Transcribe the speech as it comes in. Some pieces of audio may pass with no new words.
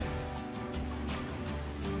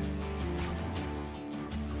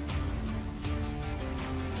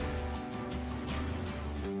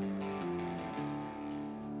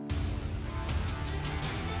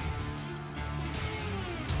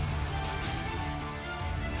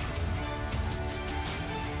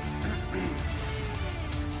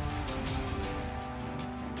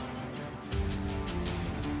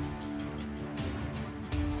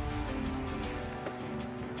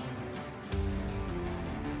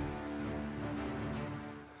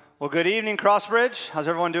Well, good evening, Crossbridge. How's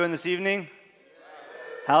everyone doing this evening?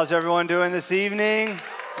 How's everyone doing this evening?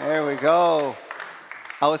 There we go.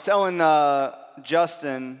 I was telling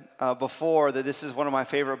Justin before that this is one of my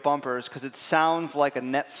favorite bumpers because it sounds like a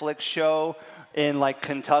Netflix show in like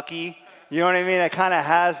Kentucky. You know what I mean? It kind of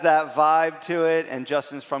has that vibe to it. And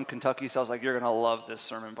Justin's from Kentucky, so I was like, you're going to love this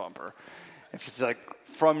sermon bumper. If it's like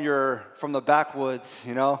from the backwoods,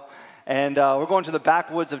 you know? And we're going to the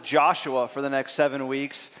backwoods of Joshua for the next 7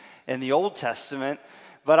 weeks in the Old Testament.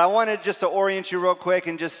 But I wanted just to orient you real quick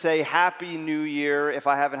and just say Happy New Year if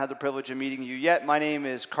I haven't had the privilege of meeting you yet. My name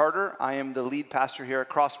is Carter. I am the lead pastor here at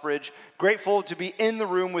Crossbridge. Grateful to be in the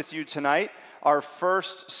room with you tonight. Our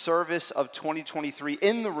first service of 2023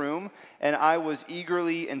 in the room, and I was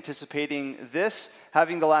eagerly anticipating this,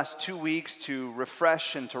 having the last 2 weeks to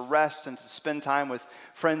refresh and to rest and to spend time with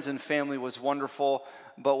friends and family was wonderful.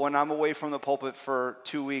 But when I'm away from the pulpit for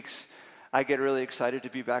 2 weeks, I get really excited to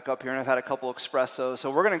be back up here, and I've had a couple espressos. So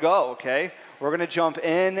we're going to go, okay? We're going to jump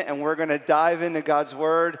in, and we're going to dive into God's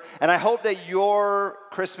Word. And I hope that your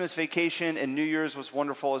Christmas vacation and New Year's was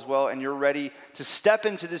wonderful as well, and you're ready to step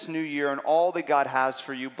into this new year and all that God has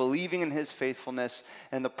for you, believing in His faithfulness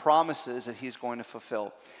and the promises that He's going to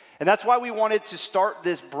fulfill. And that's why we wanted to start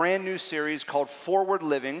this brand new series called Forward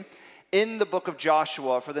Living in the book of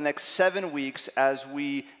Joshua for the next 7 weeks as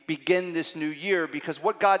we begin this new year, because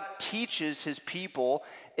what God teaches His people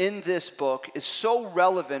in this book is so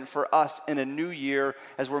relevant for us in a new year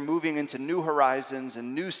as we're moving into new horizons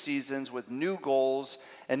and new seasons with new goals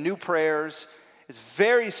and new prayers. It's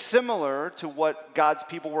very similar to what God's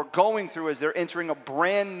people were going through as they're entering a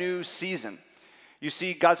brand new season. You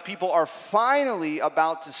see, God's people are finally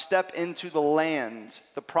about to step into the land,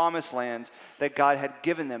 the promised land that God had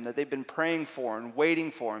given them, that they've been praying for and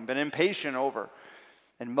waiting for and been impatient over.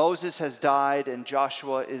 And Moses has died, and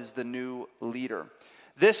Joshua is the new leader.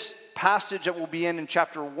 This passage that we'll be in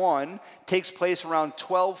chapter 1 takes place around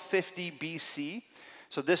 1250 BC.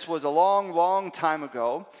 So this was a long, long time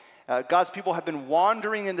ago. God's people have been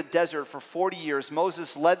wandering in the desert for 40 years.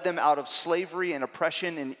 Moses led them out of slavery and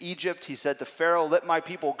oppression in Egypt. He said to Pharaoh, "Let my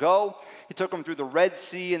people go." He took them through the Red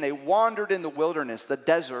Sea, and they wandered in the wilderness, the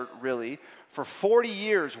desert really, for 40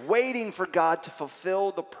 years, waiting for God to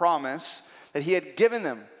fulfill the promise that He had given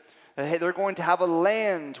them. That they're going to have a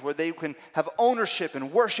land where they can have ownership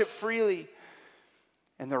and worship freely.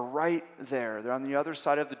 And they're right there. They're on the other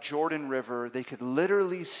side of the Jordan River. They could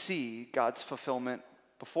literally see God's fulfillment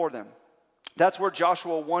before them. That's where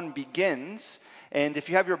Joshua 1 begins. And if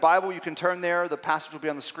you have your Bible, you can turn there. The passage will be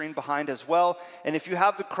on the screen behind as well. And if you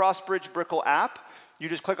have the Crossbridge Brickell app, you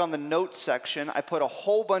just click on the notes section. I put a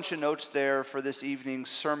whole bunch of notes there for this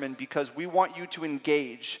evening's sermon because we want you to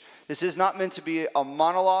engage. This is not meant to be a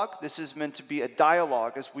monologue. This is meant to be a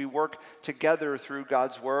dialogue as we work together through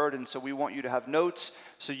God's Word. And so we want you to have notes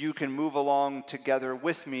so you can move along together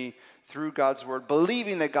with me through God's Word,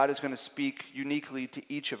 believing that God is going to speak uniquely to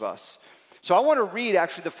each of us. So I want to read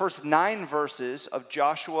actually the first 9 verses of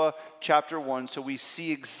Joshua chapter 1 so we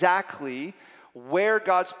see exactly where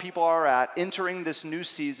God's people are at entering this new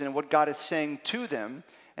season and what God is saying to them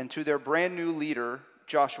and to their brand new leader,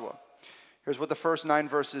 Joshua. Here's what the first 9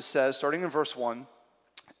 verses says, starting in verse 1.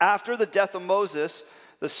 After the death of Moses,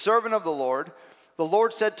 the servant of the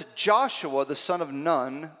Lord said to Joshua, the son of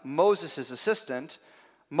Nun, Moses' assistant,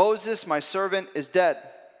 "Moses, my servant, is dead.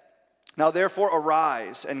 Now therefore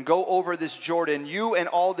arise and go over this Jordan, you and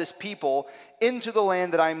all this people, into the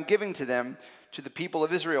land that I am giving to them, to the people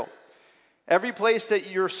of Israel. Every place that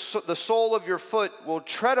the sole of your foot will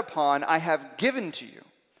tread upon, I have given to you,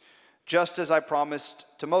 just as I promised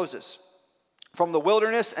to Moses. From the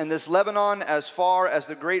wilderness and this Lebanon as far as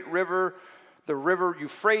the great river, the river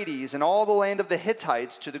Euphrates, and all the land of the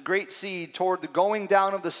Hittites to the great sea toward the going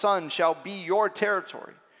down of the sun shall be your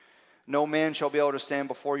territory. No man shall be able to stand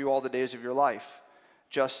before you all the days of your life,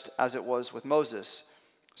 just as it was with Moses.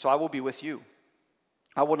 So I will be with you.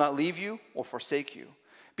 I will not leave you or forsake you.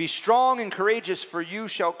 Be strong and courageous, for you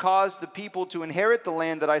shall cause the people to inherit the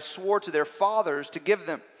land that I swore to their fathers to give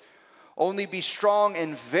them. Only be strong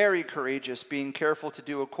and very courageous, being careful to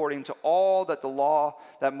do according to all that the law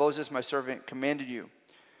that Moses my servant commanded you.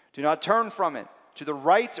 Do not turn from it to the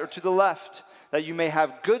right or to the left, that you may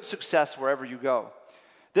have good success wherever you go.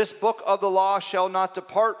 This book of the law shall not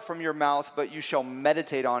depart from your mouth, but you shall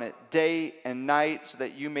meditate on it day and night, so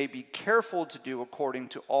that you may be careful to do according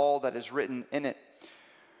to all that is written in it.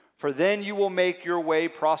 For then you will make your way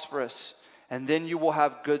prosperous, and then you will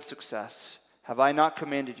have good success. Have I not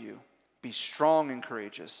commanded you? Be strong and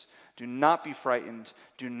courageous. Do not be frightened.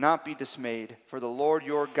 Do not be dismayed, for the Lord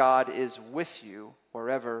your God is with you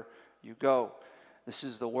wherever you go. This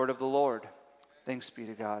is the word of the Lord. Thanks be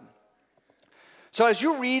to God. So as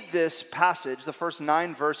you read this passage, the first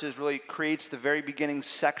 9 verses really creates the very beginning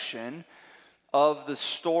section of the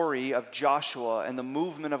story of Joshua and the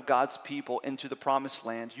movement of God's people into the promised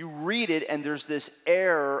land. You read it and there's this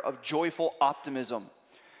air of joyful optimism.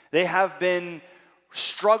 They have been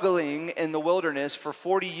struggling in the wilderness for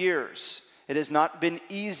 40 years. It has not been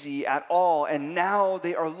easy at all. And now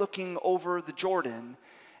they are looking over the Jordan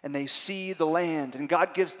and they see the land. And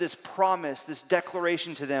God gives this promise, this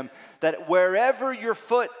declaration to them that wherever your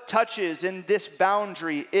foot touches in this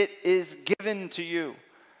boundary, it is given to you.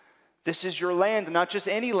 This is your land, not just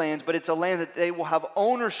any land, but it's a land that they will have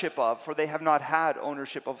ownership of, for they have not had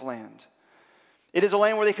ownership of land. It is a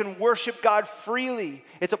land where they can worship God freely.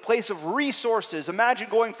 It's a place of resources. Imagine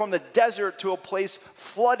going from the desert to a place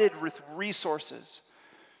flooded with resources.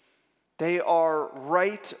 They are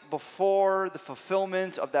right before the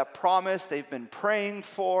fulfillment of that promise they've been praying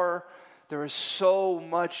for. There is so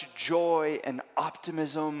much joy and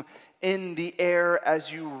optimism in the air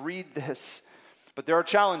as you read this. But there are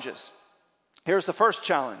challenges. Here's the first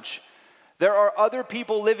challenge. There are other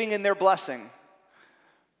people living in their blessing.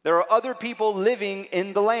 There are other people living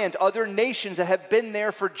in the land, other nations that have been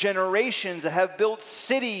there for generations, that have built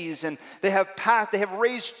cities, and they have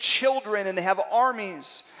raised children, and they have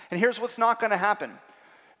armies. And here's what's not going to happen.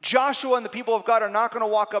 Joshua and the people of God are not going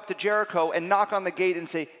to walk up to Jericho and knock on the gate and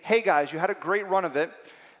say, hey guys, you had a great run of it.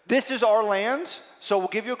 This is our land, so we'll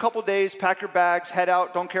give you a couple days, pack your bags, head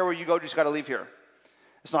out, don't care where you go, just got to leave here.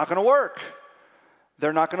 It's not going to work.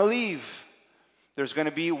 They're not going to leave. There's going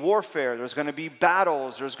to be warfare. There's going to be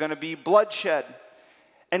battles. There's going to be bloodshed.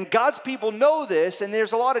 And God's people know this, and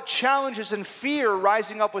there's a lot of challenges and fear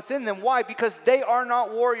rising up within them. Why? Because they are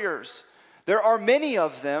not warriors. There are many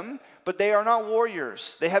of them, but they are not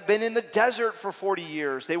warriors. They have been in the desert for 40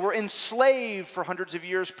 years. They were enslaved for hundreds of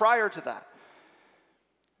years prior to that.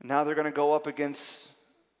 And now they're going to go up against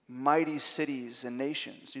mighty cities and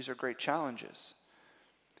nations. These are great challenges.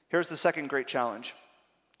 Here's the second great challenge.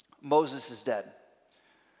 Moses is dead.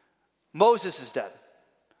 Moses is dead.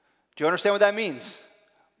 Do you understand what that means?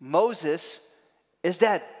 Moses is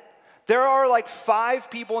dead. There are like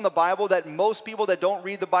 5 people in the Bible that most people that don't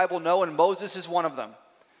read the Bible know, and Moses is one of them.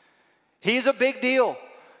 He's a big deal.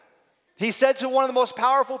 He said to one of the most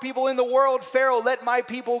powerful people in the world, Pharaoh, let my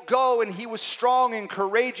people go. And he was strong and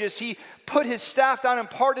courageous. He put his staff down and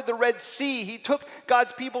parted the Red Sea. He took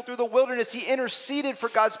God's people through the wilderness. He interceded for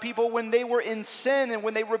God's people when they were in sin and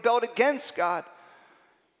when they rebelled against God.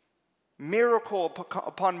 Miracle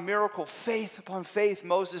upon miracle, faith upon faith,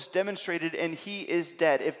 Moses demonstrated, and he is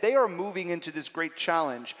dead. If they are moving into this great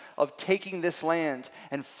challenge of taking this land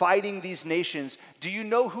and fighting these nations, do you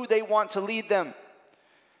know who they want to lead them?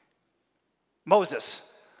 Moses.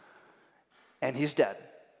 And he's dead.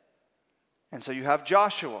 And so you have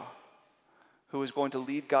Joshua, who is going to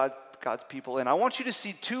lead God's people in. I want you to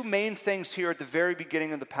see 2 main things here at the very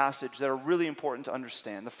beginning of the passage that are really important to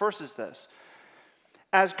understand. The first is this.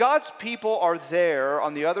 As God's people are there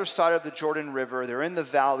on the other side of the Jordan River, they're in the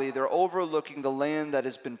valley, they're overlooking the land that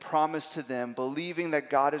has been promised to them, believing that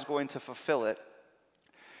God is going to fulfill it,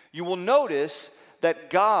 you will notice that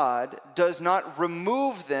God does not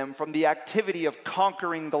remove them from the activity of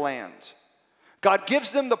conquering the land. God gives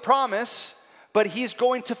them the promise, but he's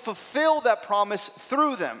going to fulfill that promise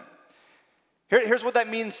through them. Here's what that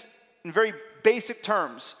means in very basic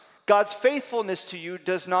terms. God's faithfulness to you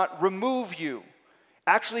does not remove you.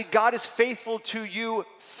 Actually, God is faithful to you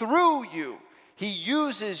through you. He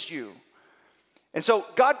uses you. And so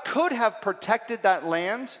God could have protected that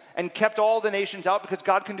land and kept all the nations out because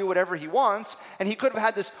God can do whatever he wants. And he could have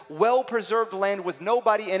had this well-preserved land with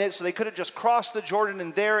nobody in it, so they could have just crossed the Jordan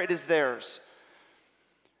and there it is theirs.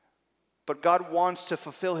 But God wants to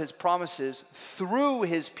fulfill his promises through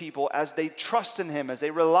his people as they trust in him, as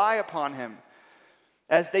they rely upon him,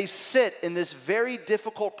 as they sit in this very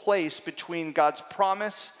difficult place between God's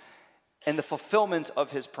promise and the fulfillment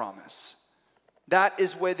of his promise. That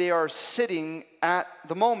is where they are sitting at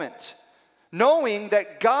the moment, knowing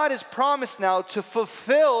that God has promised now to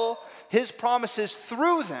fulfill his promises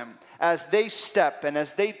through them as they step and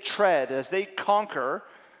as they tread, as they conquer.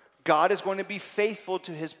 God is going to be faithful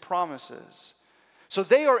to his promises. So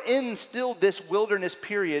they are in still this wilderness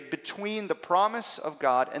period between the promise of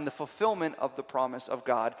God and the fulfillment of the promise of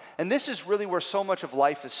God. And this is really where so much of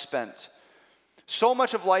life is spent. So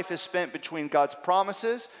much of life is spent between God's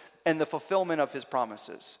promises and the fulfillment of his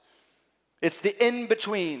promises. It's the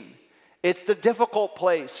in-between. It's the difficult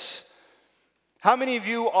place. How many of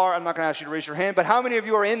you are, I'm not going to ask you to raise your hand, but how many of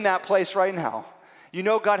you are in that place right now? You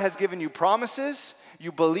know God has given you promises.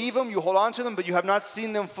 You believe them, you hold on to them, but you have not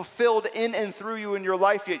seen them fulfilled in and through you in your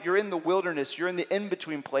life yet. You're in the wilderness. You're in the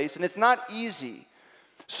in-between place, and it's not easy.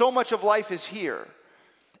 So much of life is here.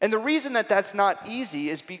 And the reason that that's not easy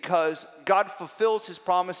is because God fulfills his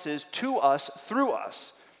promises to us through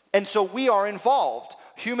us. And so we are involved.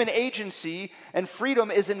 Human agency and freedom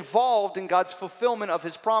is involved in God's fulfillment of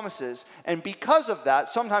his promises. And because of that,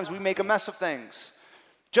 sometimes we make a mess of things.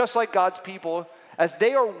 Just like God's people, as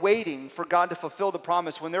they are waiting for God to fulfill the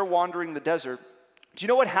promise when they're wandering the desert, do you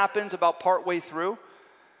know what happens about partway through?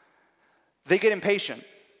 They get impatient,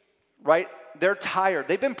 right? They're tired.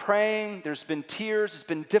 They've been praying. There's been tears. It's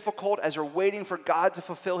been difficult as they're waiting for God to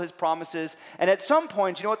fulfill his promises. And at some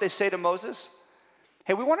point, you know what they say to Moses?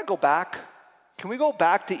 Hey, we want to go back. Can we go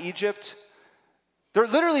back to Egypt? They're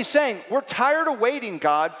literally saying, we're tired of waiting,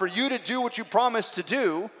 God, for you to do what you promised to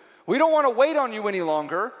do. We don't want to wait on you any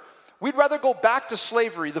longer. We'd rather go back to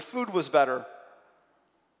slavery. The food was better.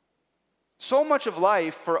 So much of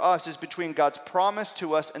life for us is between God's promise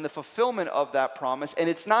to us and the fulfillment of that promise. And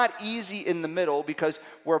it's not easy in the middle because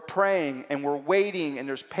we're praying and we're waiting and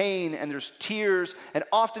there's pain and there's tears. And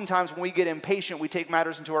oftentimes when we get impatient, we take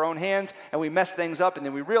matters into our own hands and we mess things up. And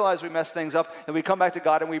then we realize we messed things up and we come back to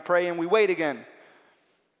God and we pray and we wait again.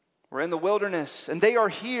 We're in the wilderness. And they are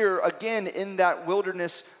here again in that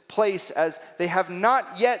wilderness place as they have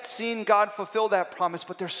not yet seen God fulfill that promise,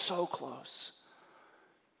 but they're so close.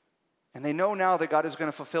 And they know now that God is going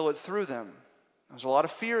to fulfill it through them. There's a lot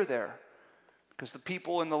of fear there because the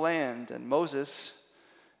people in the land and Moses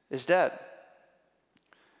is dead.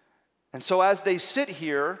 And so as they sit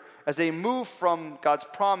here, as they move from God's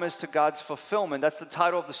promise to God's fulfillment, that's the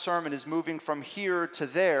title of the sermon, is moving from here to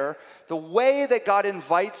there. The way that God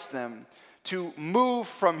invites them to move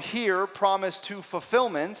from here, promise to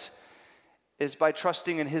fulfillment, is by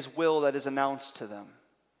trusting in his will that is announced to them.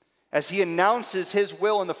 As he announces his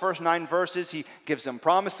will in the first 9 verses, he gives them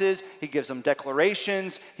promises, he gives them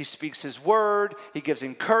declarations, he speaks his word, he gives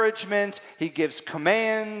encouragement, he gives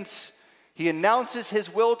commands. He announces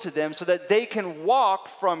his will to them so that they can walk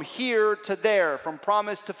from here to there, from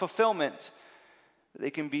promise to fulfillment. They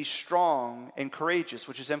can be strong and courageous,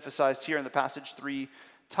 which is emphasized here in the passage 3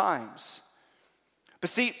 times. But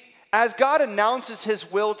see, as God announces his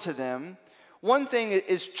will to them, one thing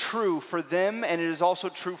is true for them, and it is also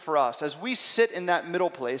true for us. As we sit in that middle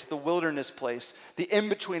place, the wilderness place, the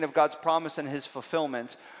in-between of God's promise and his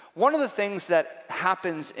fulfillment, one of the things that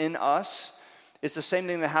happens in us is the same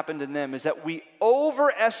thing that happened in them, is that we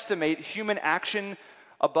overestimate human action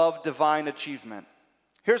above divine achievement.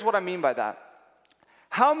 Here's what I mean by that.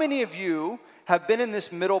 How many of you have been in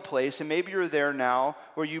this middle place, and maybe you're there now,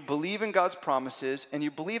 where you believe in God's promises, and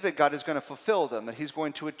you believe that God is going to fulfill them, that he's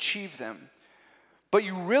going to achieve them, but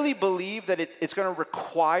you really believe that it's going to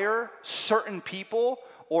require certain people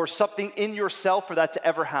or something in yourself for that to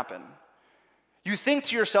ever happen? You think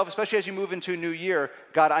to yourself, especially as you move into a new year,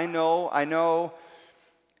 God, I know,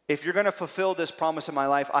 if you're going to fulfill this promise in my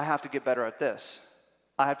life, I have to get better at this.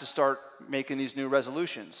 I have to start making these new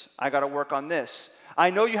resolutions. I got to work on this. I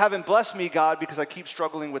know you haven't blessed me, God, because I keep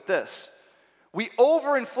struggling with this. We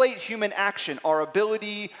overinflate human action, our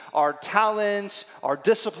ability, our talents, our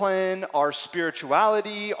discipline, our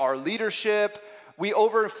spirituality, our leadership. We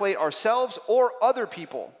overinflate ourselves or other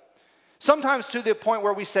people. Sometimes to the point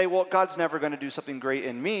where we say, well, God's never going to do something great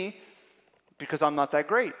in me because I'm not that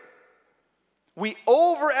great. We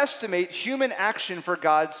overestimate human action for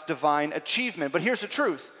God's divine achievement. But here's the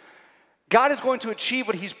truth. God is going to achieve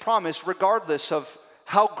what he's promised regardless of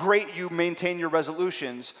how great you maintain your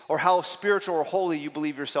resolutions or how spiritual or holy you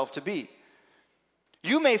believe yourself to be.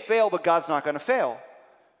 You may fail, but God's not going to fail.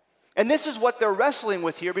 And this is what they're wrestling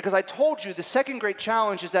with here, because I told you the second great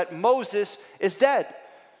challenge is that Moses is dead.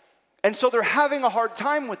 And so they're having a hard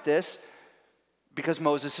time with this because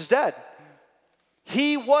Moses is dead.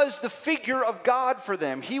 He was the figure of God for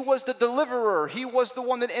them. He was the deliverer. He was the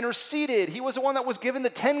one that interceded. He was the one that was given the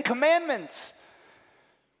 10 commandments.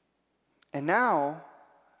 And now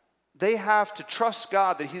they have to trust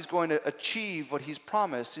God that he's going to achieve what he's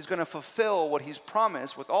promised. He's going to fulfill what he's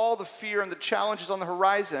promised with all the fear and the challenges on the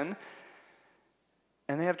horizon.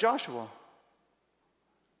 And they have Joshua.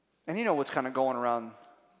 And you know what's kind of going around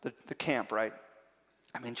the camp, right?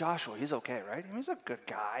 I mean, Joshua, he's okay, right? I mean, he's a good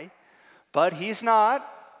guy. But he's not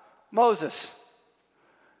Moses.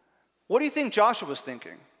 What do you think Joshua was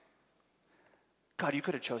thinking? God, you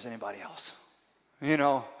could have chose anybody else. You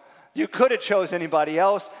know, you could have chose anybody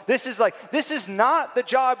else. This is not the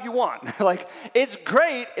job you want. It's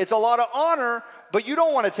great. It's a lot of honor, but you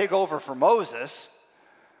don't want to take over for Moses.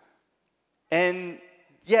 And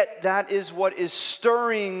Yet that is what is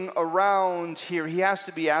stirring around here. He has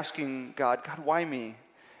to be asking God, why me?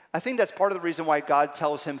 I think that's part of the reason why God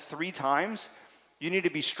tells him 3 times, you need to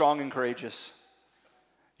be strong and courageous.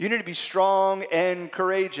 You need to be strong and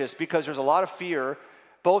courageous because there's a lot of fear,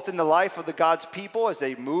 both in the life of the God's people as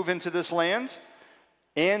they move into this land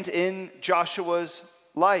and in Joshua's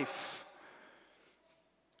life.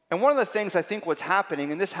 And one of the things I think what's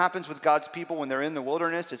happening, and this happens with God's people when they're in the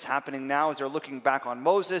wilderness, it's happening now as they're looking back on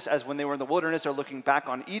Moses, as when they were in the wilderness, they're looking back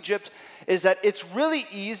on Egypt, is that it's really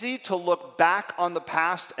easy to look back on the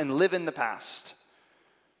past and live in the past.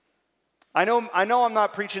 I know I'm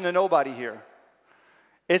not preaching to nobody here.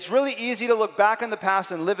 It's really easy to look back in the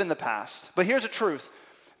past and live in the past. But here's the truth.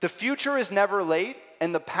 The future is never late,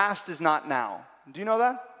 and the past is not now. Do you know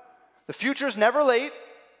that? The future is never late,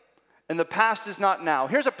 and the past is not now.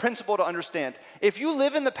 Here's a principle to understand. If you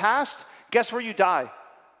live in the past, guess where you die?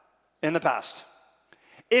 In the past.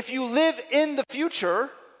 If you live in the future,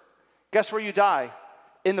 guess where you die?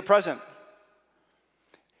 In the present.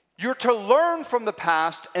 You're to learn from the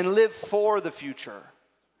past and live for the future.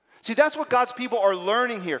 See, that's what God's people are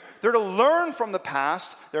learning here. They're to learn from the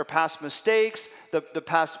past, their past mistakes, the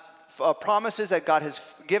past promises that God has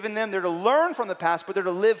given them. They're to learn from the past, but they're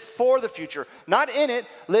to live for the future. Not in it,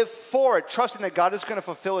 live for it, trusting that God is going to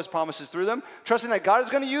fulfill his promises through them, trusting that God is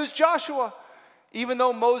going to use Joshua. Even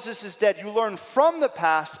though Moses is dead, you learn from the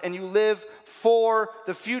past and you live for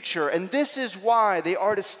the future. And this is why they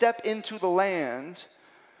are to step into the land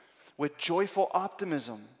with joyful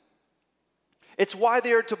optimism. It's why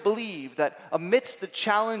they are to believe that amidst the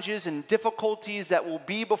challenges and difficulties that will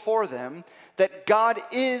be before them, that God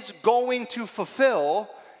is going to fulfill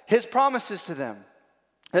his promises to them.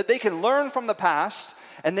 That they can learn from the past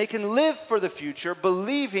and they can live for the future,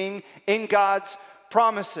 believing in God's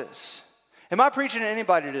promises. Am I preaching to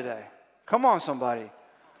anybody today? Come on, somebody.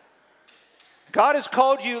 God has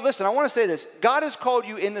called you, listen, I want to say this. God has called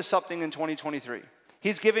you into something in 2023.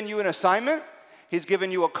 He's given you an assignment. He's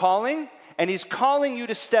given you a calling. And he's calling you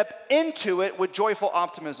to step into it with joyful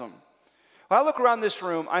optimism. When I look around this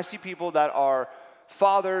room, I see people that are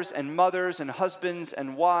fathers and mothers and husbands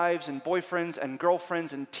and wives and boyfriends and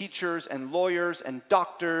girlfriends and teachers and lawyers and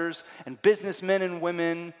doctors and businessmen and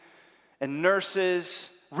women and nurses,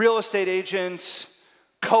 real estate agents,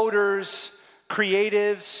 coders,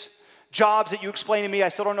 creatives, jobs that you explain to me, I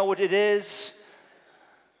still don't know what it is.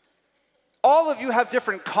 All of you have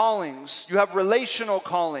different callings. You have relational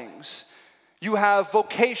callings. You have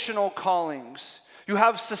vocational callings. You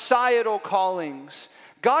have societal callings.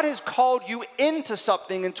 God has called you into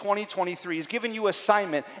something in 2023. He's given you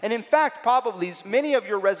assignment. And in fact, probably many of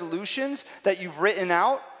your resolutions that you've written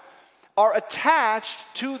out are attached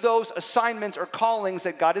to those assignments or callings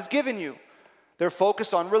that God has given you. They're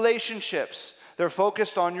focused on relationships. They're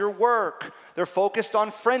focused on your work. They're focused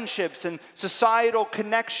on friendships and societal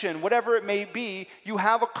connection. Whatever it may be, you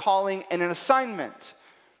have a calling and an assignment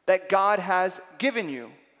that God has given you.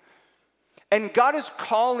 And God is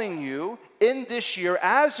calling you in this year,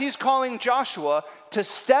 as he's calling Joshua, to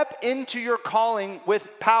step into your calling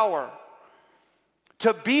with power.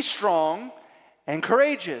 To be strong and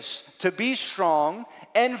courageous. To be strong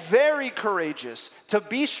and very courageous. To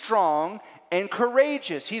be strong and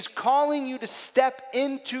courageous. He's calling you to step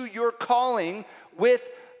into your calling with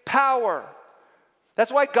power.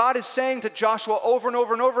 That's why God is saying to Joshua over and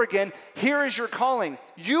over and over again, here is your calling.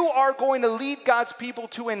 You are going to lead God's people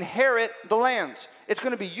to inherit the land. It's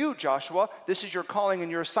going to be you, Joshua. This is your calling and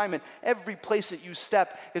your assignment. Every place that you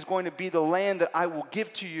step is going to be the land that I will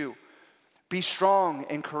give to you. Be strong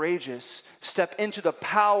and courageous. Step into the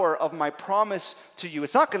power of my promise to you.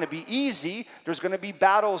 It's not going to be easy. There's going to be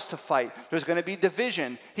battles to fight. There's going to be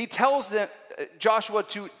division. He tells Joshua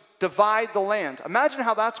to divide the land. Imagine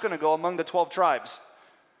how that's going to go among the 12 tribes.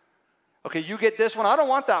 Okay, you get this one. I don't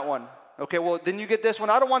want that one. Okay, well, then you get this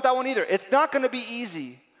one. I don't want that one either. It's not going to be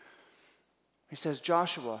easy. He says,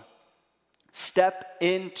 Joshua, step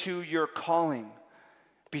into your calling.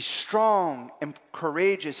 Be strong and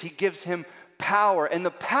courageous. He gives him power. And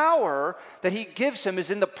the power that he gives him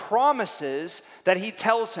is in the promises that he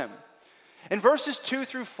tells him. In verses 2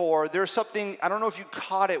 through 4, there's something, I don't know if you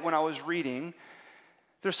caught it when I was reading.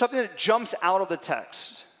 There's something that jumps out of the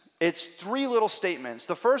text. It's 3 little statements.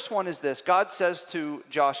 The first one is this. God says to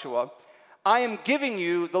Joshua, I am giving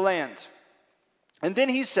you the land. And then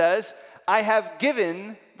he says, I have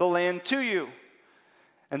given the land to you.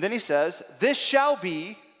 And then he says, this shall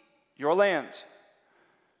be your land.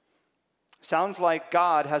 Sounds like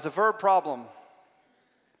God has a verb problem.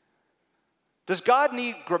 Does God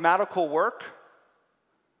need grammatical work?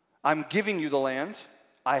 I'm giving you the land.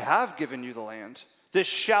 I have given you the land. This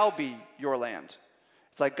shall be your land.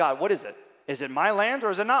 It's like, God, what is it? Is it my land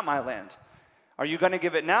or is it not my land? Are you going to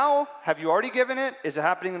give it now? Have you already given it? Is it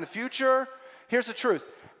happening in the future? Here's the truth.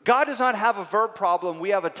 God does not have a verb problem. We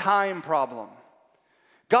have a time problem.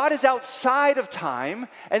 God is outside of time,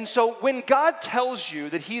 and so when God tells you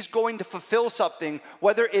that he's going to fulfill something,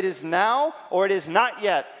 whether it is now or it is not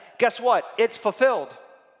yet, guess what? It's fulfilled.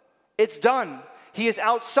 It's done. He is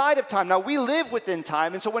outside of time. Now, we live within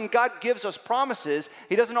time, and so when God gives us promises,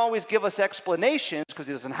 he doesn't always give us explanations because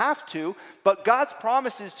he doesn't have to, but God's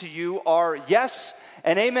promises to you are yes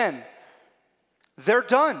and amen. They're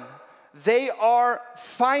done. They are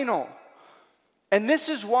final. And this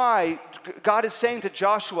is why God is saying to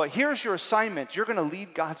Joshua, here's your assignment. You're going to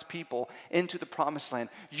lead God's people into the promised land.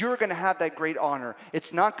 You're going to have that great honor.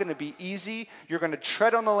 It's not going to be easy. You're going to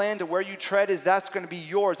tread on the land, and where you tread that's going to be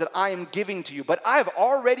yours that I am giving to you. But I've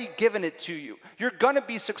already given it to you. You're going to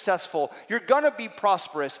be successful. You're going to be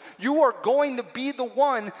prosperous. You are going to be the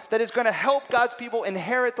one that is going to help God's people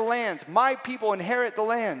inherit the land. My people inherit the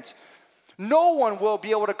land. No one will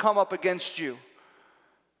be able to come up against you.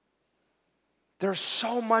 There's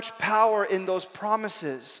so much power in those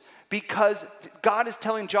promises because God is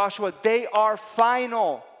telling Joshua they are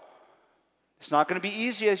final. It's not going to be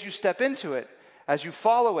easy as you step into it, as you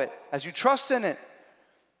follow it, as you trust in it,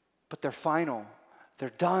 but they're final. They're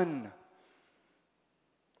done.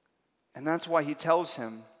 And that's why he tells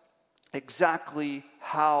him exactly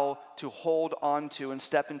how to hold on to and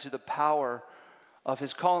step into the power of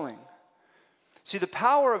his calling. See, the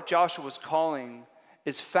power of Joshua's calling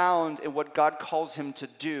is found in what God calls him to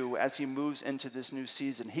do as he moves into this new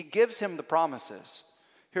season. He gives him the promises.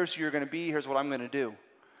 Here's who you're going to be. Here's what I'm going to do.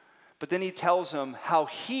 But then he tells him how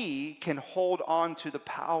he can hold on to the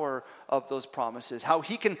power of those promises, how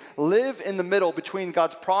he can live in the middle between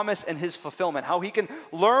God's promise and his fulfillment, how he can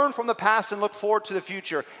learn from the past and look forward to the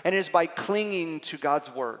future. And it is by clinging to God's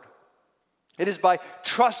word. It is by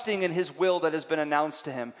trusting in his will that has been announced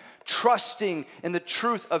to him, trusting in the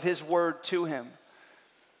truth of his word to him.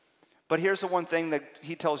 But here's the one thing that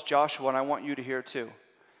he tells Joshua, and I want you to hear too.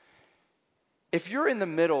 If you're in the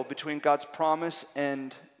middle between God's promise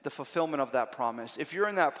and the fulfillment of that promise, if you're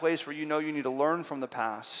in that place where you know you need to learn from the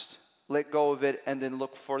past, let go of it, and then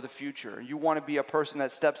look for the future. You want to be a person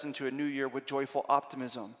that steps into a new year with joyful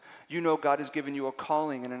optimism. You know God has given you a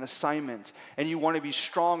calling and an assignment, and you want to be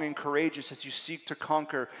strong and courageous as you seek to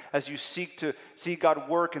conquer, as you seek to see God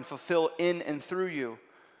work and fulfill in and through you.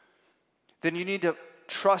 Then you need to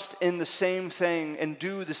trust in the same thing and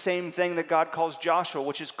do the same thing that God calls Joshua,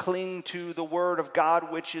 which is cling to the word of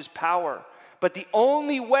God, which is power. But the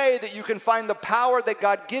only way that you can find the power that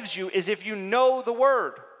God gives you is if you know the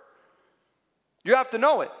word. You have to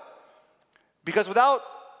know it. Because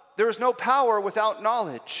there is no power without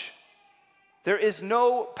knowledge. There is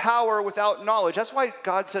no power without knowledge. That's why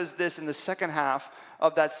God says this in the second half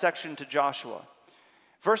of that section to Joshua.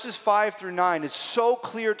 Verses 5 through 9 is so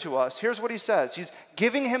clear to us. Here's what he says. He's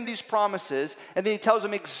giving him these promises, and then he tells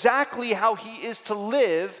him exactly how he is to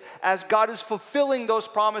live as God is fulfilling those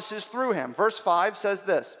promises through him. Verse 5 says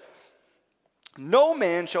this: "No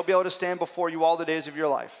man shall be able to stand before you all the days of your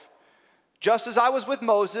life. Just as I was with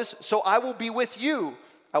Moses, so I will be with you.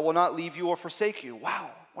 I will not leave you or forsake you."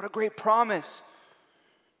 Wow, what a great promise.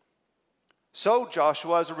 So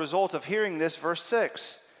Joshua, as a result of hearing this, verse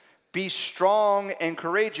 6, "Be strong and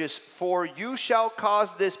courageous, for you shall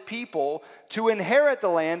cause this people to inherit the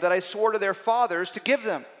land that I swore to their fathers to give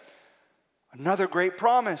them." Another great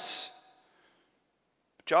promise.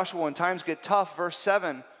 Joshua, when times get tough, verse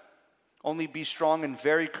 7, "Only be strong and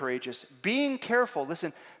very courageous, being careful,"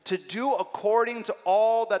 listen, "to do according to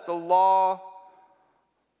all that the law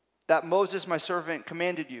that Moses my servant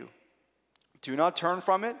commanded you. Do not turn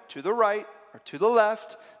from it to the right or to the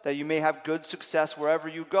left, that you may have good success wherever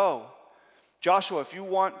you go." Joshua, if you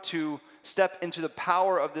want to step into the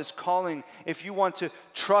power of this calling, if you want to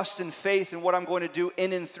trust in faith in what I'm going to do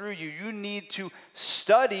in and through you, you need to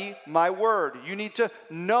study my word. You need to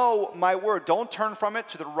know my word. Don't turn from it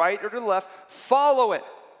to the right or to the left. Follow it.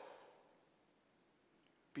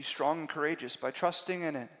 Be strong and courageous by trusting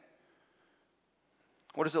in it.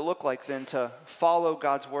 What does it look like then to follow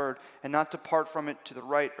God's word and not depart from it to the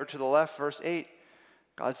right or to the left? Verse 8,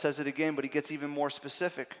 God says it again, but he gets even more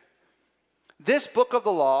specific. "This book of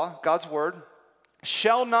the law," God's word,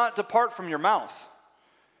 "shall not depart from your mouth,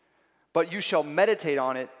 but you shall meditate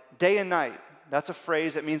on it day and night." That's a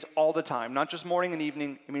phrase that means all the time, not just morning and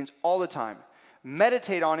evening. It means all the time.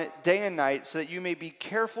 "Meditate on it day and night, so that you may be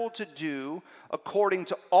careful to do according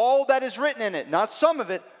to all that is written in it." Not some of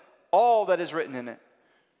it, all that is written in it.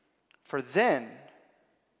 "For then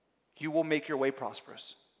you will make your way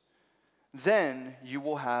prosperous. Then you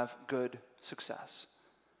will have good success.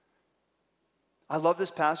 I love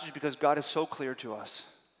this passage because God is so clear to us.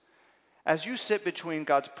 As you sit between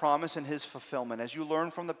God's promise and his fulfillment, as you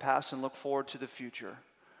learn from the past and look forward to the future,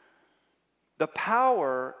 the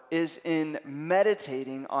power is in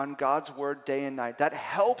meditating on God's word day and night. That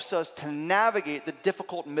helps us to navigate the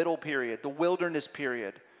difficult middle period, the wilderness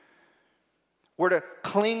period. We're to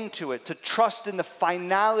cling to it, to trust in the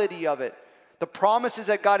finality of it. The promises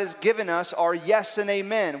that God has given us are yes and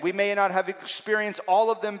amen. We may not have experienced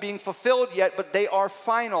all of them being fulfilled yet, but they are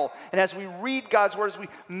final. And as we read God's word, as we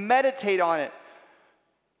meditate on it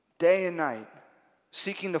day and night,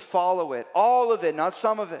 seeking to follow it, all of it, not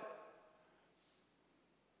some of it,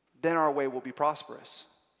 then our way will be prosperous.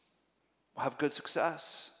 We'll have good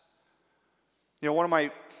success. You know, one of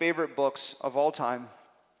my favorite books of all time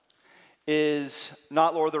is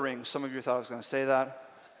not Lord of the Rings. Some of you thought I was going to say that.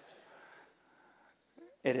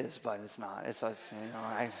 It is, but it's not.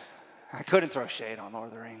 I couldn't throw shade on Lord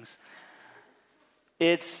of the Rings.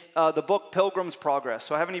 It's the book Pilgrim's Progress.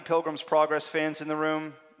 So I have any Pilgrim's Progress fans in the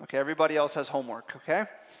room? Okay, everybody else has homework, okay?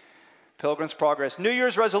 Pilgrim's Progress. New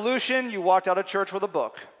Year's resolution, you walked out of church with a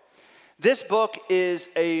book. This book is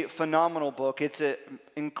a phenomenal book. It's an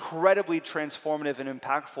incredibly transformative and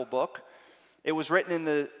impactful book. It was written in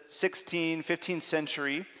the 15th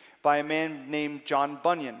century by a man named John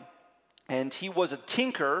Bunyan. And he was a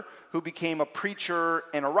tinker who became a preacher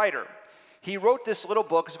and a writer. He wrote this little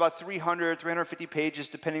book. It's about 350 pages,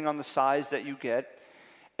 depending on the size that you get.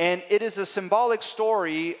 And it is a symbolic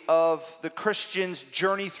story of the Christian's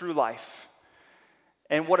journey through life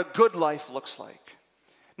and what a good life looks like.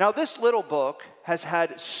 Now, this little book has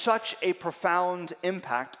had such a profound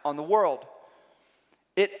impact on the world.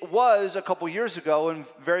 It was, a couple years ago, and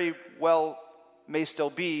very well may still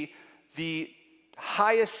be, the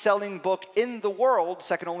highest selling book in the world,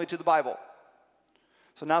 second only to the Bible.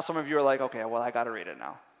 So now some of you are like, okay, well, I got to read it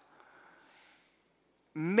now.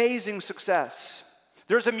 Amazing success.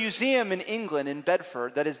 There's a museum in England, in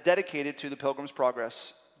Bedford, that is dedicated to the Pilgrim's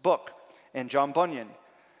Progress book and John Bunyan.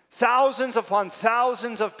 Thousands upon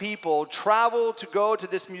thousands of people travel to go to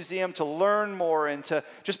this museum to learn more and to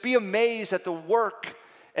just be amazed at the work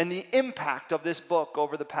and the impact of this book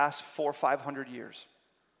over the past 400 or 500 years.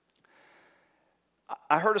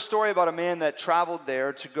 I heard a story about a man that traveled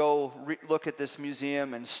there to go look at this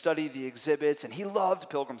museum and study the exhibits, and he loved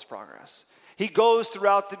Pilgrim's Progress. He goes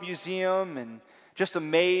throughout the museum and just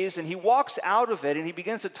amazed, and he walks out of it and he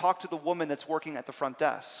begins to talk to the woman that's working at the front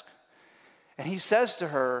desk. And he says to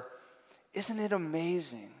her, "Isn't it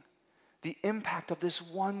amazing the impact of this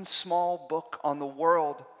one small book on the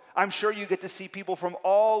world? I'm sure you get to see people from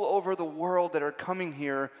all over the world that are coming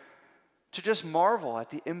here to just marvel at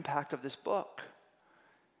the impact of this book."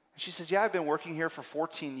 And she says, "Yeah, I've been working here for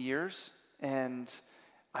 14 years, and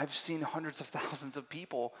I've seen hundreds of thousands of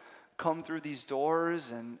people come through these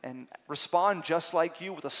doors and respond just like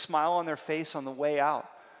you with a smile on their face on the way out."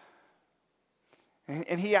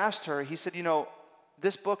 And he asked her, he said, "You know,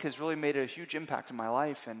 this book has really made a huge impact in my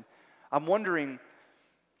life, and I'm wondering,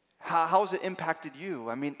 how has it impacted you?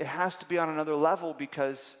 I mean, it has to be on another level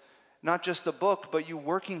because not just the book, but you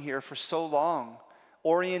working here for so long,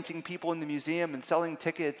 orienting people in the museum and selling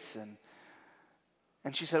tickets."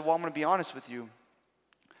 And she said, "Well, I'm going to be honest with you.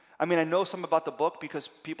 I mean, I know some about the book because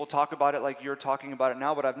people talk about it like you're talking about it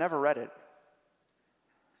now, but I've never read it."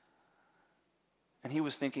 And he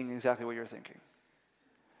was thinking exactly what you're thinking.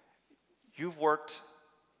 You've worked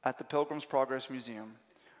at the Pilgrim's Progress Museum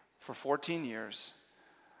for 14 years.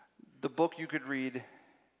 The book you could read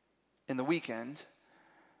in the weekend,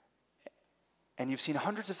 and you've seen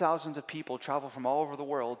hundreds of thousands of people travel from all over the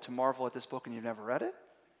world to marvel at this book, and you've never read it?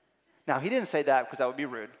 Now, he didn't say that because that would be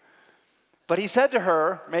rude. But he said to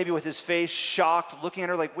her, maybe with his face shocked, looking at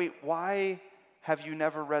her like, "Wait, why have you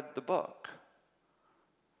never read the book?"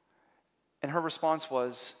 And her response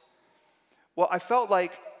was, "Well, I felt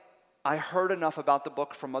like I heard enough about the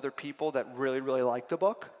book from other people that really, really liked the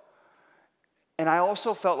book. And I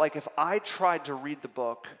also felt like if I tried to read the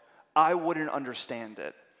book, I wouldn't understand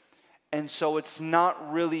it. And so it's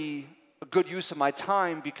not really a good use of my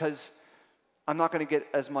time because I'm not going to get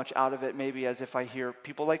as much out of it maybe as if I hear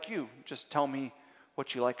people like you just tell me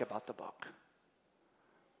what you like about the book."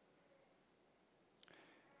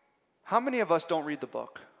 How many of us don't read the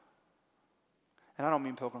book? And I don't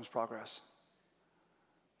mean Pilgrim's Progress.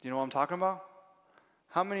 Do you know what I'm talking about?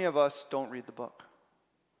 How many of us don't read the book?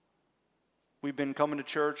 We've been coming to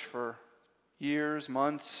church for years,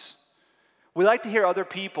 months. We like to hear other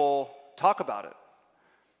people talk about it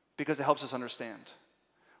because it helps us understand,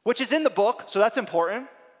 which is in the book, so that's important.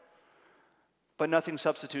 but nothing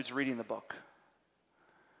substitutes reading the book.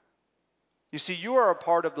 You see, you are a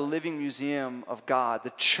part of the living museum of God,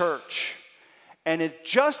 the church. And it's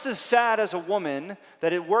just as sad as a woman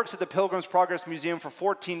that it works at the Pilgrim's Progress Museum for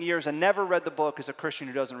 14 years and never read the book as a Christian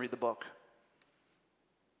who doesn't read the book.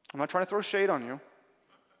 I'm not trying to throw shade on you,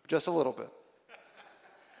 just a little bit.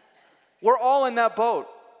 We're all in that boat.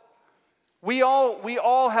 We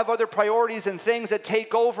all have other priorities and things that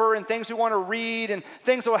take over and things we want to read and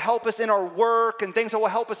things that will help us in our work and things that will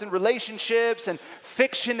help us in relationships and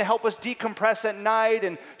fiction to help us decompress at night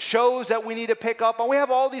and shows that we need to pick up on. We have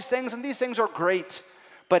all these things, and these things are great,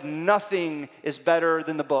 but nothing is better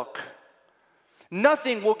than the book.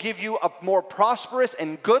 Nothing will give you a more prosperous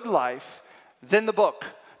and good life than the book.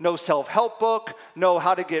 No self-help book, no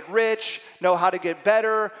how to get rich, no how to get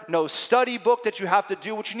better, no study book that you have to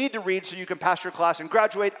do, which you need to read so you can pass your class and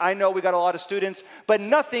graduate. I know we got a lot of students, but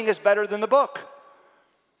nothing is better than the book.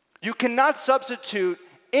 You cannot substitute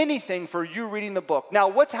anything for you reading the book. Now,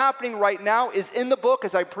 what's happening right now is in the book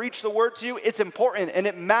as I preach the word to you. It's important and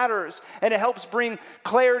it matters and it helps bring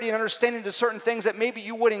clarity and understanding to certain things that maybe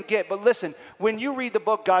you wouldn't get. But listen, when you read the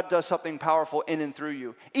book, God does something powerful in and through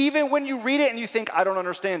you. Even when you read it and you think, I don't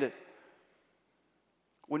understand it.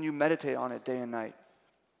 When you meditate on it day and night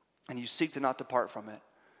and you seek to not depart from it,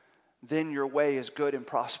 then your way is good and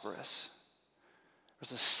prosperous.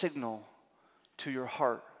 There's a signal to your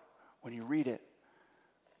heart when you read it.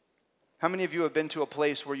 How many of you have been to a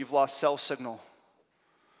place where you've lost cell signal?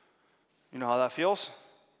 You know how that feels?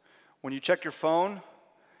 When you check your phone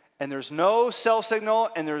and there's no cell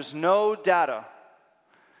signal and there's no data,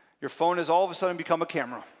 your phone has all of a sudden become a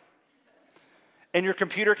camera. And your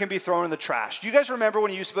computer can be thrown in the trash. Do you guys remember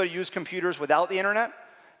when you used to be able to use computers without the internet?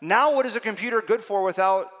 Now what is a computer good for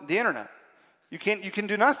without the internet? You can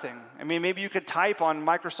do nothing. I mean, maybe you could type on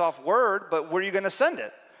Microsoft Word, but where are you going to send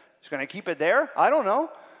it? Just going to keep it there? I don't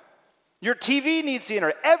know. Your TV needs the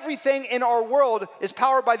internet. Everything in our world is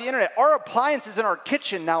powered by the internet. Our appliances in our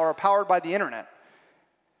kitchen now are powered by the internet.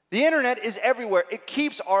 The internet is everywhere. It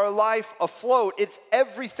keeps our life afloat. It's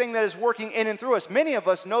everything that is working in and through us. Many of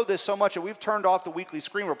us know this so much that we've turned off the weekly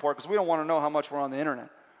screen report because we don't want to know how much we're on the internet.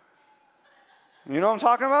 You know what I'm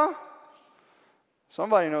talking about?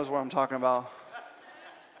 Somebody knows what I'm talking about.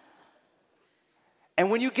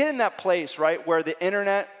 And when you get in that place, right, where the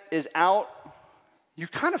internet is out, you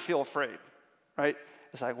kind of feel afraid, right?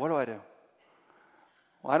 It's like, what do I do?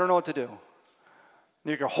 Well, I don't know what to do.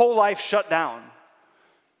 Your whole life shut down.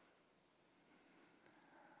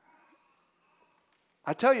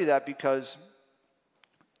 I tell you that because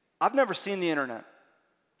I've never seen the internet.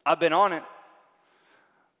 I've been on it.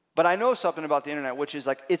 But I know something about the internet, which is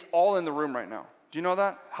like, it's all in the room right now. Do you know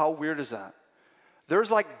that? How weird is that? There's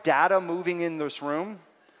like data moving in this room.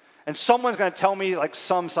 And someone's going to tell me like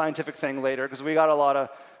some scientific thing later because we got a lot of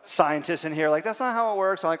scientists in here. Like, that's not how it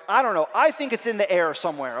works. I'm like, I don't know. I think it's in the air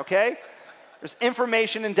somewhere, okay? There's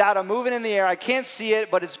information and data moving in the air. I can't see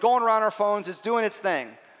it, but it's going around our phones. It's doing its thing.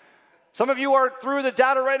 Some of you are through the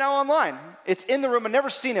data right now online. It's in the room. I've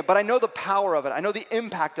never seen it, but I know the power of it. I know the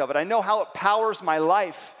impact of it. I know how it powers my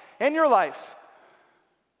life and your life.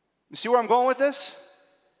 You see where I'm going with this?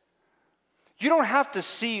 You don't have to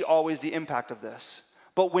see always the impact of this.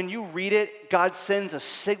 But when you read it, God sends a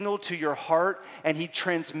signal to your heart and he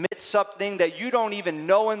transmits something that you don't even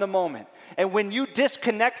know in the moment. And when you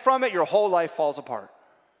disconnect from it, your whole life falls apart.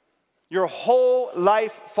 Your whole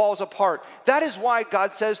life falls apart. That is why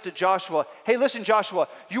God says to Joshua, hey, listen, Joshua,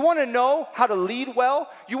 you want to know how to lead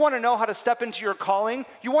well? You want to know how to step into your calling?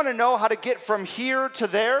 You want to know how to get from here to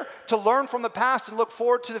there, to learn from the past and look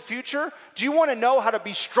forward to the future? Do you want to know how to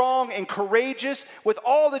be strong and courageous with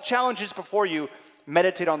all the challenges before you?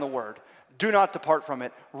 Meditate on the word. Do not depart from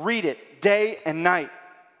it. Read it day and night.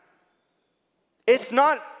 It's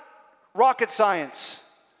not rocket science.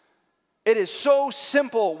 It is so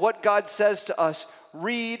simple what God says to us.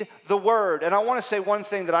 Read the word. And I want to say one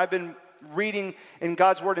thing that I've been reading in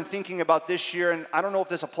God's word and thinking about this year, and I don't know if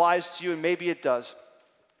this applies to you, and maybe it does.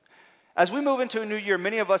 As we move into a new year,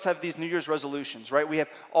 many of us have these New Year's resolutions, right? We have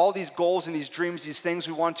all these goals and these dreams, these things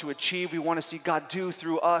we want to achieve. We want to see God do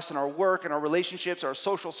through us and our work and our relationships, our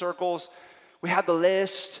social circles. We have the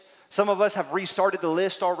list. Some of us have restarted the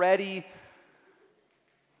list already.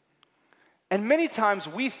 And many times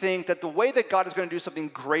we think that the way that God is going to do something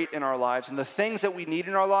great in our lives and the things that we need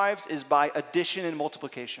in our lives is by addition and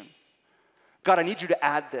multiplication. God, I need you to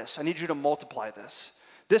add this. I need you to multiply this.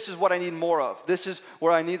 This is what I need more of. This is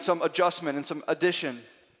where I need some adjustment and some addition.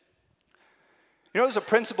 You know, there's a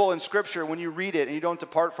principle in Scripture when you read it and you don't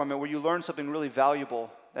depart from it where you learn something really valuable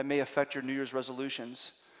that may affect your New Year's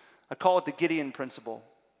resolutions. I call it the Gideon principle.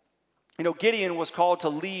 You know, Gideon was called to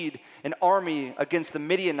lead an army against the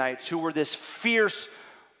Midianites, who were this fierce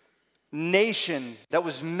nation that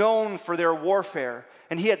was known for their warfare.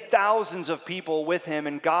 And he had thousands of people with him,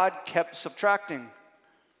 and God kept subtracting.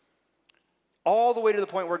 All the way to the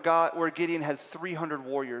point where Gideon had 300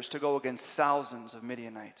 warriors to go against thousands of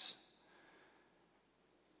Midianites.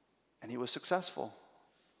 And he was successful.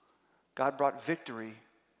 God brought victory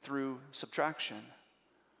through subtraction.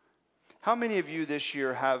 How many of you this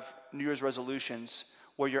year have New Year's resolutions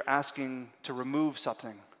where you're asking to remove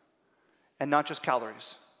something and not just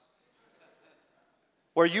calories?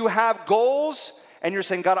 Where you have goals and you're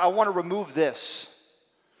saying, God, I want to remove this.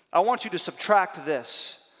 I want you to subtract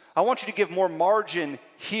this. I want you to give more margin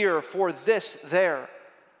here for this there.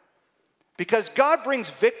 Because God brings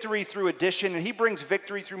victory through addition and he brings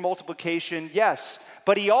victory through multiplication, yes,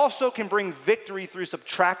 but he also can bring victory through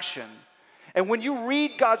subtraction. And when you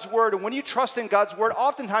read God's word and when you trust in God's word,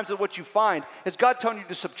 oftentimes what you find is God telling you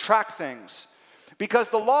to subtract things. Because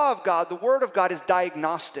the law of God, the word of God is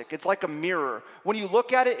diagnostic. It's like a mirror. When you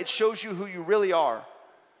look at it, it shows you who you really are.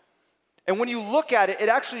 And when you look at it, it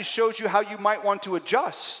actually shows you how you might want to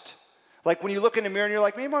adjust. Like when you look in the mirror and you're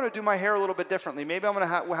like, maybe I'm going to do my hair a little bit differently. Maybe I'm going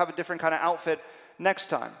to have a different kind of outfit next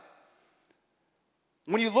time.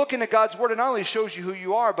 When you look into God's word, it not only shows you who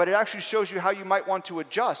you are, but it actually shows you how you might want to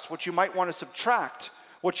adjust, what you might want to subtract,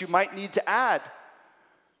 what you might need to add.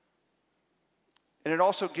 And it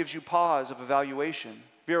also gives you pause of evaluation.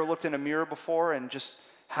 Have you ever looked in a mirror before and just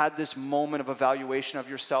had this moment of evaluation of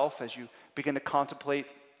yourself as you begin to contemplate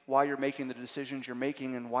why you're making the decisions you're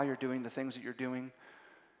making and why you're doing the things that you're doing?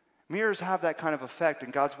 Mirrors have that kind of effect,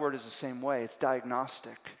 and God's word is the same way. It's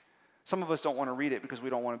diagnostic. Some of us don't want to read it because we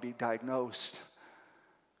don't want to be diagnosed.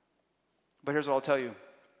 But here's what I'll tell you.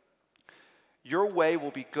 Your way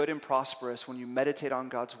will be good and prosperous when you meditate on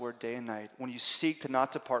God's word day and night, when you seek to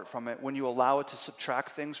not depart from it, when you allow it to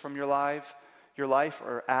subtract things from your life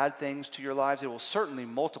or add things to your lives. It will certainly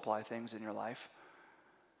multiply things in your life.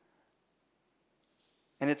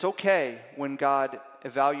 And it's okay when God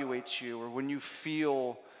evaluates you or when you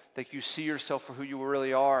feel that you see yourself for who you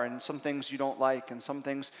really are and some things you don't like and some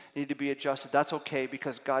things need to be adjusted. That's okay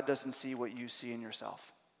because God doesn't see what you see in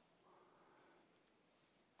yourself.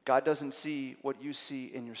 God doesn't see what you see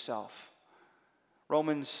in yourself.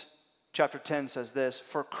 Romans chapter 10 says this,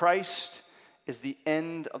 "For Christ is the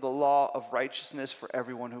end of the law of righteousness for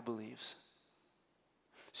everyone who believes."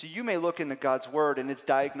 So you may look into God's word and it's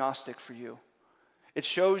diagnostic for you. It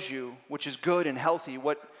shows you, which is good and healthy,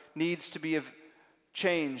 what needs to be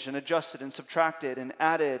changed and adjusted and subtracted and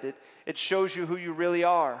added. It shows you who you really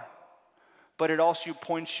are. But it also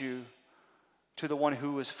points you to the one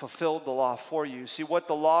who has fulfilled the law for you. See, what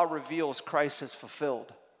the law reveals, Christ has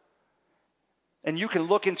fulfilled. And you can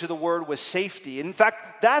look into the word with safety. In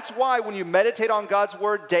fact, that's why when you meditate on God's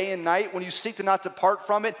word day and night, when you seek to not depart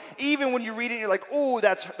from it, even when you read it, you're like, oh,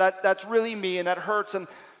 that's really me and that hurts, and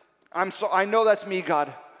I know that's me,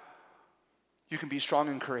 God. You can be strong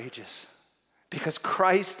and courageous because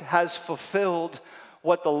Christ has fulfilled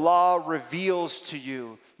what the law reveals to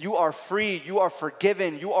you. You are free, you are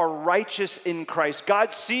forgiven, you are righteous in Christ.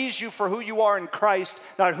 God sees you for who you are in Christ,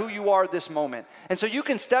 not who you are this moment. And so you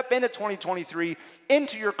can step into 2023,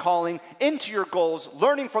 into your calling, into your goals,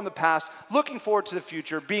 learning from the past, looking forward to the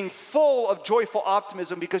future, being full of joyful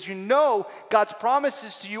optimism because you know God's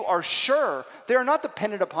promises to you are sure. They are not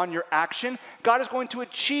dependent upon your action. God is going to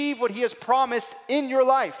achieve what he has promised in your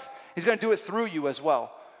life. He's going to do it through you as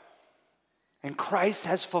well. And Christ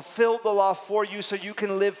has fulfilled the law for you so you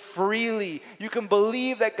can live freely. You can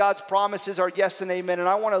believe that God's promises are yes and amen. And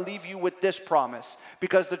I want to leave you with this promise.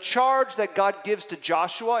 Because the charge that God gives to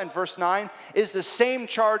Joshua in verse 9 is the same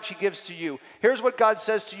charge he gives to you. Here's what God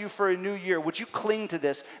says to you for a new year. Would you cling to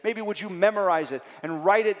this? Maybe would you memorize it and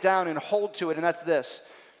write it down and hold to it? And that's this.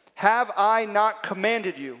 Have I not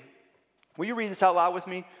commanded you? Will you read this out loud with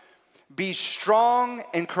me? Be strong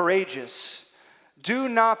and courageous. Do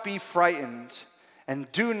not be frightened,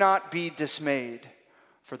 and do not be dismayed,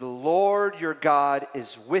 for the Lord your God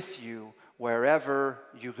is with you wherever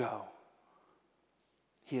you go.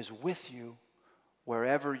 He is with you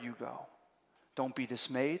wherever you go. Don't be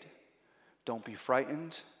dismayed. Don't be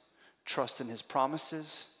frightened. Trust in his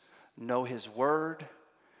promises. Know his word.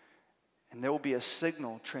 And there will be a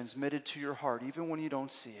signal transmitted to your heart, even when you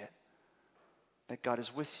don't see it, that God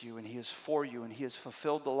is with you, and he is for you, and he has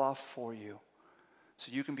fulfilled the law for you.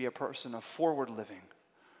 So you can be a person of forward living,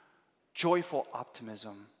 joyful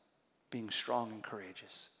optimism, being strong and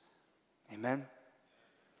courageous. Amen?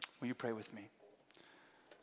 Will you pray with me?